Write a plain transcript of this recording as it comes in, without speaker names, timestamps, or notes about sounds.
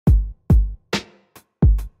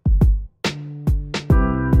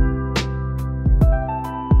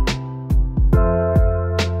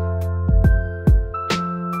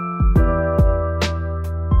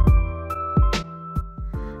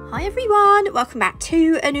welcome back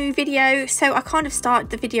to a new video. So I kind of started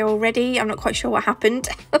the video already, I'm not quite sure what happened.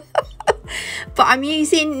 But I'm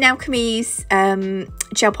using Nailchemy's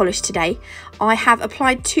gel polish today. I have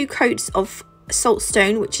applied 2 coats of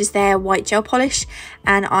Saltstone, which is their white gel polish,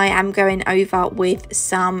 and I am going over with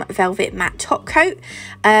some velvet matte top coat.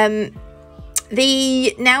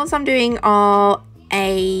 The nails I'm doing are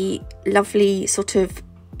a lovely sort of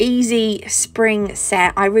easy spring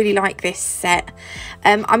set. I really like this set.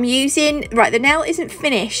 I'm using, right, the nail isn't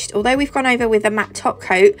finished, although we've gone over with a matte top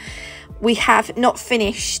coat. We have not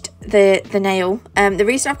finished the nail. The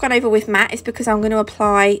reason I've gone over with matte is because I'm going to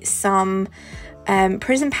apply some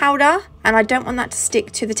prism powder, and I don't want that to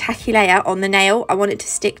stick to the tacky layer on the nail. I want it to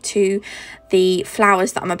stick to the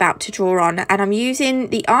flowers that I'm about to draw on, and I'm using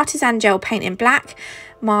the Artisan Gel Paint in black,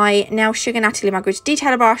 my Nail Sugar Natalie Mugridge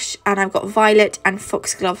detailer brush, and I've got violet and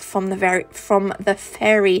foxglove from the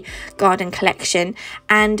Fairy Garden collection,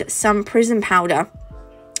 and some prism powder.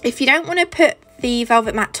 If you don't want to put the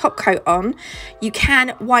velvet matte top coat on, you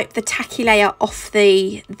can wipe the tacky layer off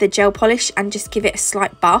the gel polish and just give it a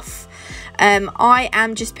slight buff. I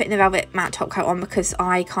am just putting the velvet matte top coat on because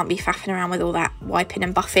I can't be faffing around with all that wiping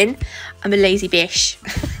and buffing. I'm a lazy bish.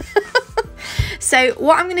 So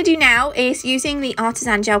what I'm going to do now is, using the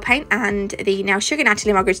Artisan Gel Paint and the Nail Sugar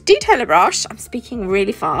Natalie Mugridge detailer brush, I'm speaking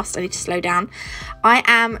really fast, I need to slow down, I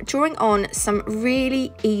am drawing on some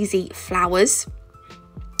really easy flowers.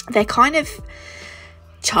 They're kind of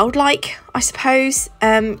childlike, I suppose.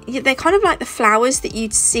 They're kind of like the flowers that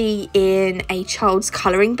you'd see in a child's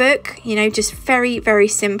colouring book, you know, just very, very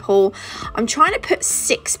simple. I'm trying to put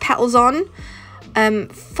 6 petals on.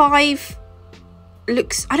 5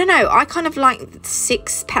 looks, I don't know, I kind of like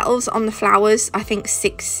 6 petals on the flowers. I think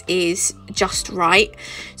 6 is just right.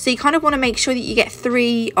 So you kind of want to make sure that you get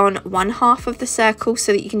 3 on one half of the circle,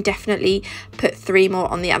 so that you can definitely put 3 more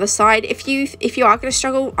on the other side. If you are going to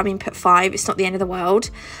struggle, I mean, put 5, it's not the end of the world.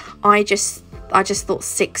 I just thought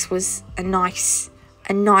 6 was a nice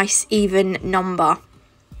even number.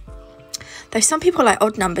 Though some people like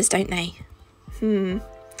odd numbers, don't they?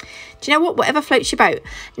 Do you know what? Whatever floats your boat.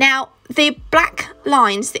 Now, the black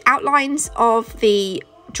lines, the outlines of the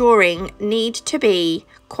drawing need to be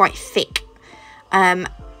quite thick. And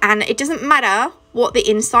it doesn't matter what the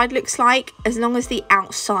inside looks like, as long as the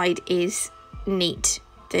outside is neat.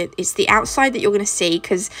 It's the outside that you're going to see,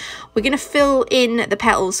 because we're going to fill in the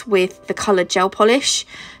petals with the coloured gel polish.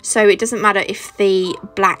 So it doesn't matter if the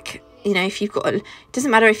black, you know, if you've got, it doesn't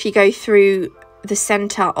matter if you go through the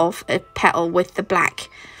centre of a petal with the black.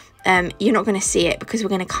 You're not going to see it because we're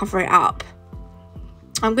going to cover it up.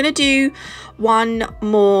 I'm going to do one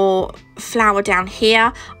more flower down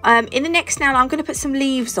here. In the next nail, I'm going to put some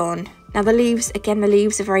leaves on. Now the leaves, again, the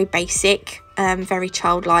leaves are very basic, very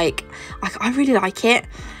childlike. I really like it.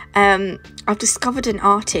 I've discovered an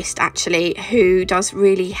artist actually who does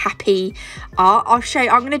really happy art. I'll show you,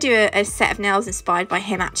 I'm going to do a set of nails inspired by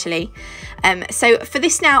him actually. So for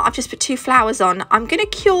this nail, I've just put 2 flowers on. I'm going to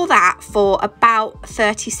cure that for about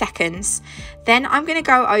 30 seconds. Then I'm going to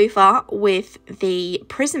go over with the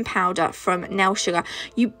prism powder from Nail Sugar.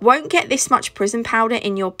 You won't get this much prism powder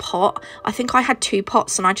in your pot. I think I had 2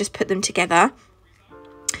 pots and I just put them together.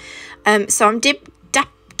 So I'm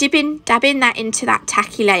dabbing that into that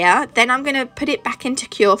tacky layer. Then I'm going to put it back into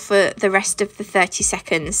cure for the rest of the 30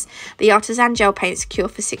 seconds. The Artisan Gel Paint's cure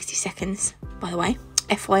for 60 seconds, by the way,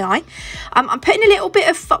 FYI. I'm putting a little bit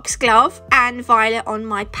of foxglove and violet on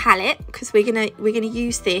my palette because we're gonna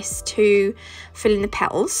use this to fill in the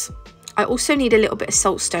petals. I also need a little bit of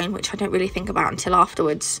Saltstone, which I don't really think about until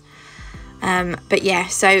afterwards. But yeah,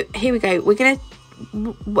 so here we go. We're gonna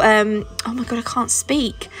oh my god, I can't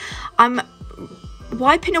speak. I'm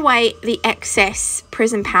wiping away the excess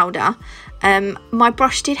prism powder. My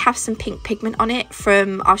brush did have some pink pigment on it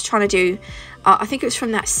from, I was trying to do, I think it was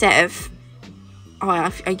from that set of,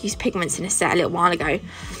 I used pigments in a set a little while ago,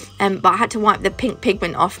 but I had to wipe the pink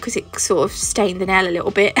pigment off because it sort of stained the nail a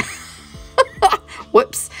little bit.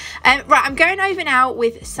 Whoops. Right, I'm going over now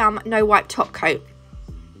with some no wipe top coat.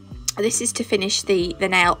 This is to finish the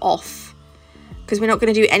nail off, because we're not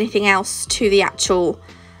going to do anything else to the actual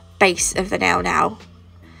base of the nail now.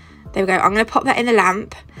 There we go. I'm going to pop that in the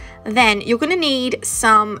lamp. Then you're going to need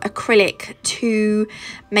some acrylic to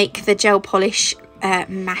make the gel polish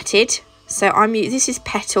matted. So this is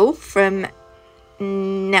Petal from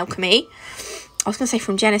Nailchemy. I was going to say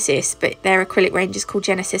from Genesis, but their acrylic range is called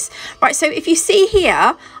Genesis. Right, so if you see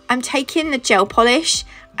here, I'm taking the gel polish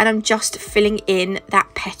and I'm just filling in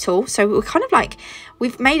that petal. So we're kind of like,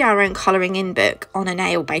 we've made our own colouring in book on a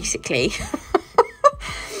nail, basically.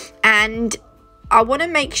 And I want to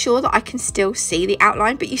make sure that I can still see the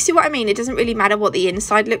outline, but you see what I mean? It doesn't really matter what the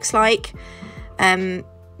inside looks like.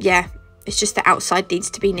 Yeah, it's just the outside needs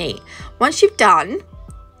to be neat. Once you've done,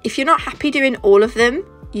 if you're not happy doing all of them,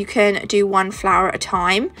 you can do one flower at a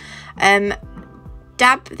time.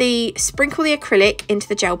 Sprinkle the acrylic into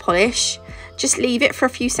the gel polish, just leave it for a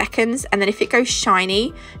few seconds, and then if it goes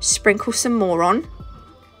shiny, sprinkle some more on,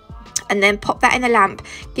 and then pop that in the lamp,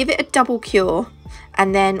 give it a double cure,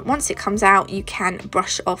 and then once it comes out, you can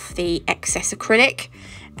brush off the excess acrylic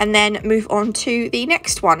and then move on to the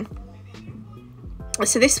next one.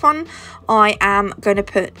 So this one, I am going to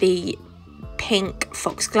put the pink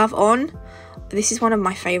foxglove on. This is one of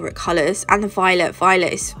my favourite colours, and the violet.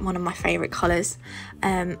 Violet is one of my favourite colours.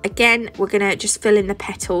 Again, we're going to just fill in the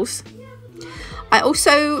petals. I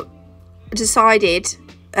also decided,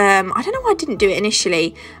 I don't know why I didn't do it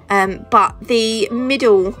initially, but the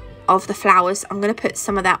middle of the flowers, I'm going to put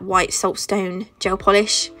some of that white saltstone gel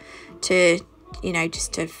polish to, you know,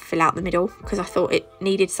 just to fill out the middle, because I thought it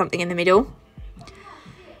needed something in the middle.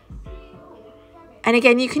 And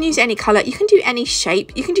again, you can use any colour. You can do any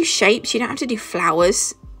shape. You can do shapes. You don't have to do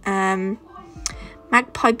flowers.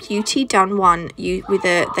 Magpie Beauty done one.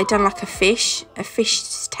 They done like a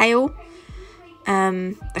fish's tail,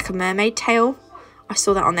 like a mermaid tail. I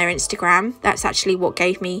saw that on their Instagram. That's actually what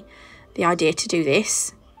gave me the idea to do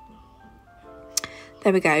this.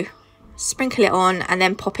 There we go. Sprinkle it on and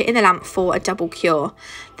then pop it in the lamp for a double cure.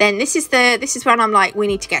 Then this is when I'm like, we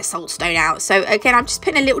need to get saltstone out. So again, I'm just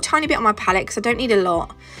putting a little tiny bit on my palette because I don't need a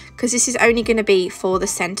lot, because this is only going to be for the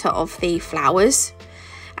center of the flowers,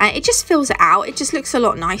 and it just fills it out. It just looks a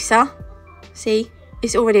lot nicer. See,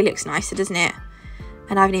 it already looks nicer, doesn't it?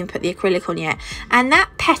 And I haven't even put the acrylic on yet. And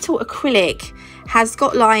that petal acrylic has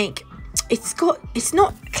got like, it's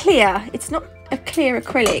not clear. It's not a clear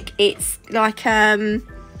acrylic. It's like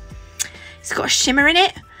it's got a shimmer in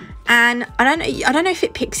it, and I don't know if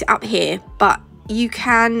it picks it up here, but you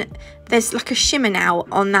can, there's like a shimmer now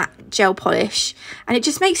on that gel polish, and it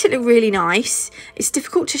just makes it look really nice. It's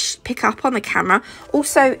difficult to pick up on the camera.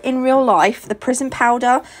 Also, in real life, the prism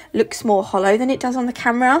powder looks more hollow than it does on the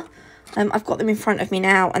camera. I've got them in front of me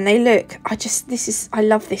now, and they look, I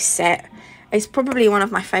love this set. It's probably one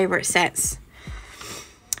of my favourite sets.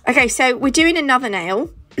 Okay, so we're doing another nail.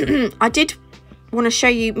 I did want to show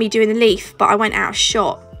you me doing the leaf, but I went out of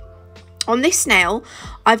shot. On this nail,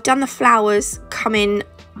 I've done the flowers coming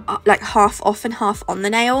like half off and half on the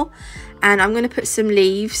nail, and I'm going to put some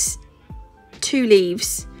leaves, 2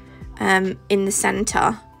 leaves in the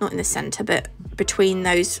centre, not in the centre, but between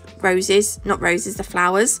those roses, not roses, the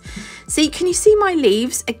flowers. See, can you see my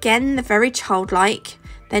leaves? Again, they're very childlike.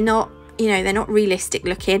 They're not, you know, they're not realistic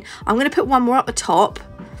looking. I'm going to put one more up the top.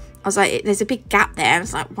 I was like, there's a big gap there. I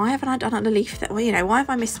was like, why haven't I done a leaf? That, well, you know, why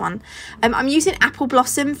have I missed one? I'm using apple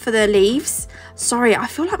blossom for the leaves. Sorry, I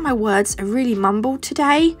feel like my words are really mumbled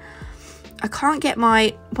today. I can't get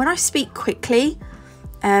my, when I speak quickly,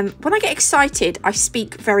 when I get excited, I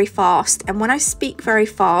speak very fast. And when I speak very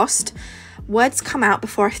fast, words come out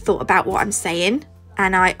before I've thought about what I'm saying.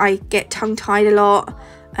 And I get tongue-tied a lot.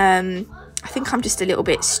 I think I'm just a little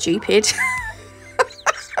bit stupid.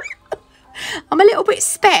 I'm a little bit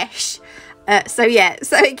spesh. So yeah,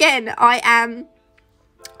 so again, I am,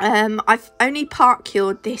 I've only part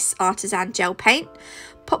cured this artisan gel paint.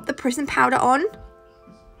 Pop the prism powder on.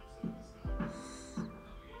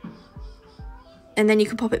 And then you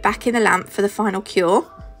can pop it back in the lamp for the final cure.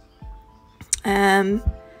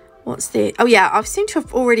 What's the, oh yeah, I seem to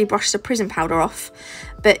have already brushed the prism powder off.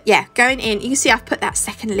 But yeah, going in, you can see I've put that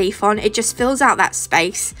second leaf on. It just fills out that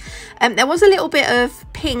space. There was a little bit of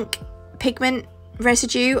pink pigment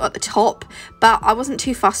residue at the top, but I wasn't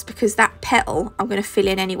too fussed because that petal I'm going to fill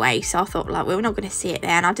in anyway, so I thought, like, we're not going to see it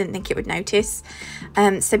there, and I didn't think it would notice.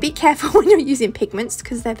 So be careful when you're using pigments,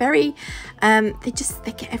 because they're very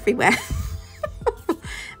they get everywhere.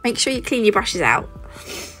 Make sure you clean your brushes out.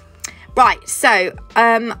 Right, so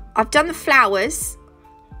I've done the flowers.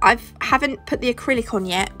 I haven't put the acrylic on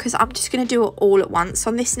yet because I'm just going to do it all at once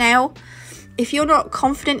on this nail. If you're not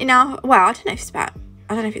confident enough, well, I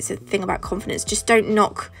don't know if it's a thing about confidence. Just don't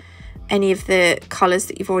knock any of the colours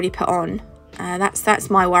that you've already put on. That's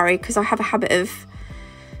my worry, because I have a habit of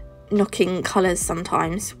knocking colours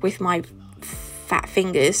sometimes with my fat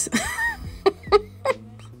fingers.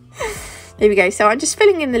 There we go. So I'm just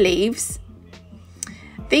filling in the leaves.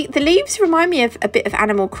 The leaves remind me of a bit of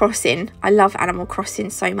Animal Crossing. I love Animal Crossing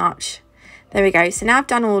so much. There we go. So now I've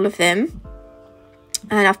done all of them.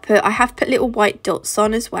 And I have put little white dots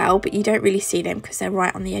on as well, but you don't really see them because they're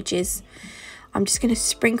right on the edges. I'm just going to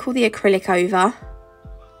sprinkle the acrylic over.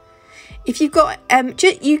 If you've got,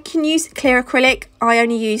 you can use clear acrylic. I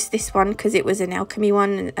only used this one because it was a Nailchemy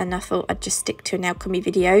one, and I thought I'd just stick to a Nailchemy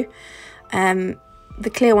video. The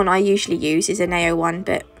clear one I usually use is a Naio one,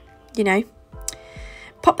 but you know.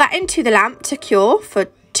 Pop that into the lamp to cure for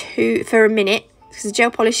a minute, because the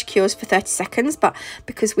gel polish cures for 30 seconds, but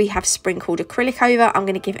because we have sprinkled acrylic over, I'm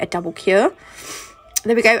going to give it a double cure.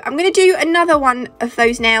 There we go. I'm going to do another one of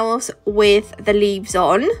those nails with the leaves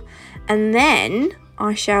on, and then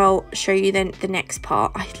I shall show you then the next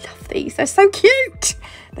part. I love these. They're so cute.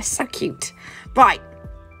 They're so cute. Right.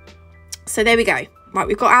 So there we go. Right,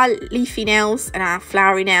 we've got our leafy nails and our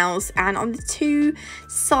flowery nails, and on the two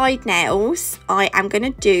side nails, I am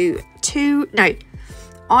going to do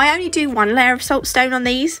I only do one layer of saltstone on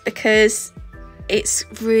these because it's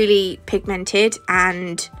really pigmented,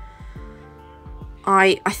 and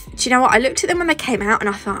do you know what? I looked at them when they came out and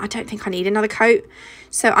I thought, I don't think I need another coat.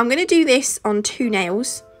 So I'm going to do this on two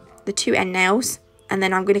nails, the two end nails, and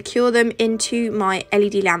then I'm going to cure them into my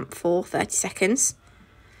LED lamp for 30 seconds.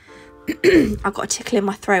 I've got a tickle in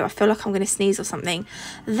my throat. I feel like I'm going to sneeze or something.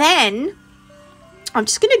 Then I'm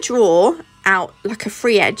just going to draw out like a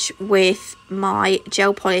free edge with my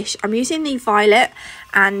gel polish. I'm using the violet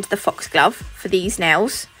and the foxglove for these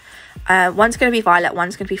nails. One's going to be violet,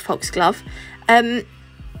 one's going to be foxglove.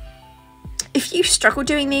 If you struggle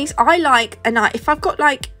doing these, I like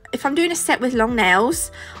if I'm doing a set with long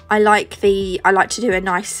nails, I like to do a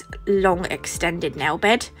nice long extended nail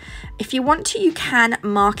bed. If you want to, you can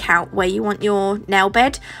mark out where you want your nail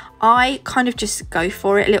bed. I kind of just go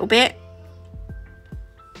for it a little bit.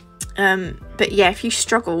 But yeah, if you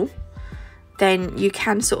struggle, then you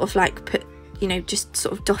can sort of like put, you know, just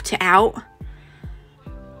sort of dot it out.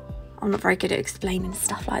 I'm not very good at explaining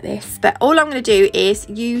stuff like this, but all I'm going to do is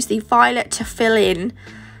use the violet to fill in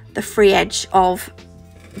the free edge of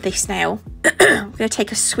this nail. I'm going to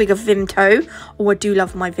take a swig of Vimto. Oh, I do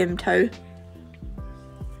love my Vimto.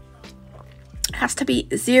 It has to be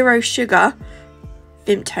 0 sugar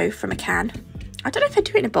Vimto from a can. I don't know if they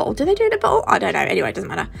do it in a bottle. Do they do it in a bottle? I don't know. Anyway, it doesn't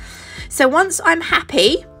matter. So once I'm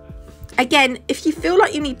happy, again, if you feel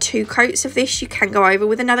like you need 2 coats of this, you can go over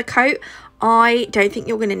with another coat. I don't think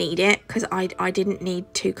you're going to need it because I didn't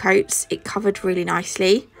need 2 coats. It covered really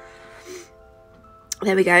nicely.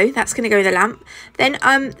 There we go. That's going to go in the lamp. Then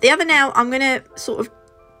the other nail, I'm going to sort of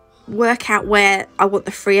work out where I want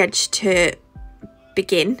the free edge to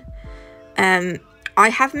begin. I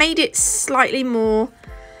have made it slightly more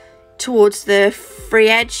towards the free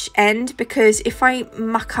edge end, because if I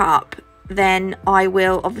muck up, then I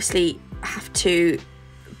will obviously have to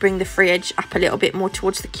bring the free edge up a little bit more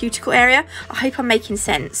towards the cuticle area. I hope I'm making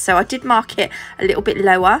sense. So I did mark it a little bit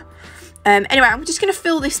lower. Anyway, I'm just going to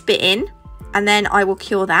fill this bit in, and then I will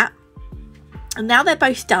cure that. And now they're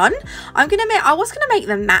both done. I was gonna make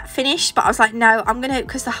them matte finish, but I was like, no, I'm gonna,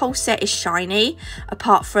 because the whole set is shiny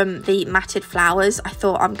apart from the matted flowers. I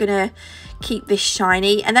thought I'm gonna keep this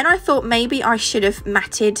shiny, and then I thought maybe I should have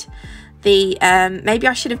matted the maybe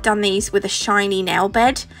I should have done these with a shiny nail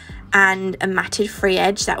bed and a matted free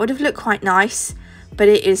edge. That would have looked quite nice, but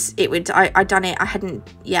I hadn't done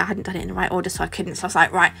it in the right order, so I couldn't. So I was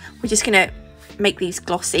like, right, we're just gonna make these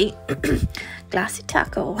glossy. Glossy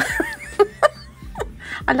tackle.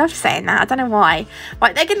 I love saying that, I don't know why.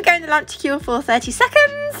 Right, they're going to go in the lamp to cure for 30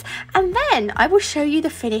 seconds, and then I will show you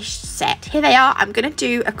the finished set. Here they are. I'm going to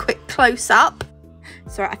do a quick close-up.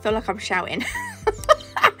 Sorry, I feel like I'm shouting.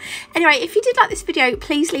 Anyway, if you did like this video,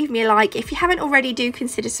 please leave me a like. If you haven't already, do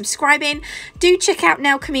consider subscribing. Do check out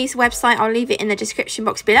Nailchemy's website. I'll leave it in the description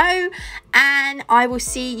box below, and I will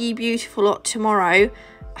see you beautiful lot tomorrow.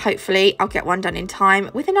 Hopefully, I'll get one done in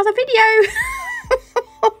time with another video.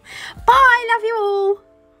 Bye, love you all.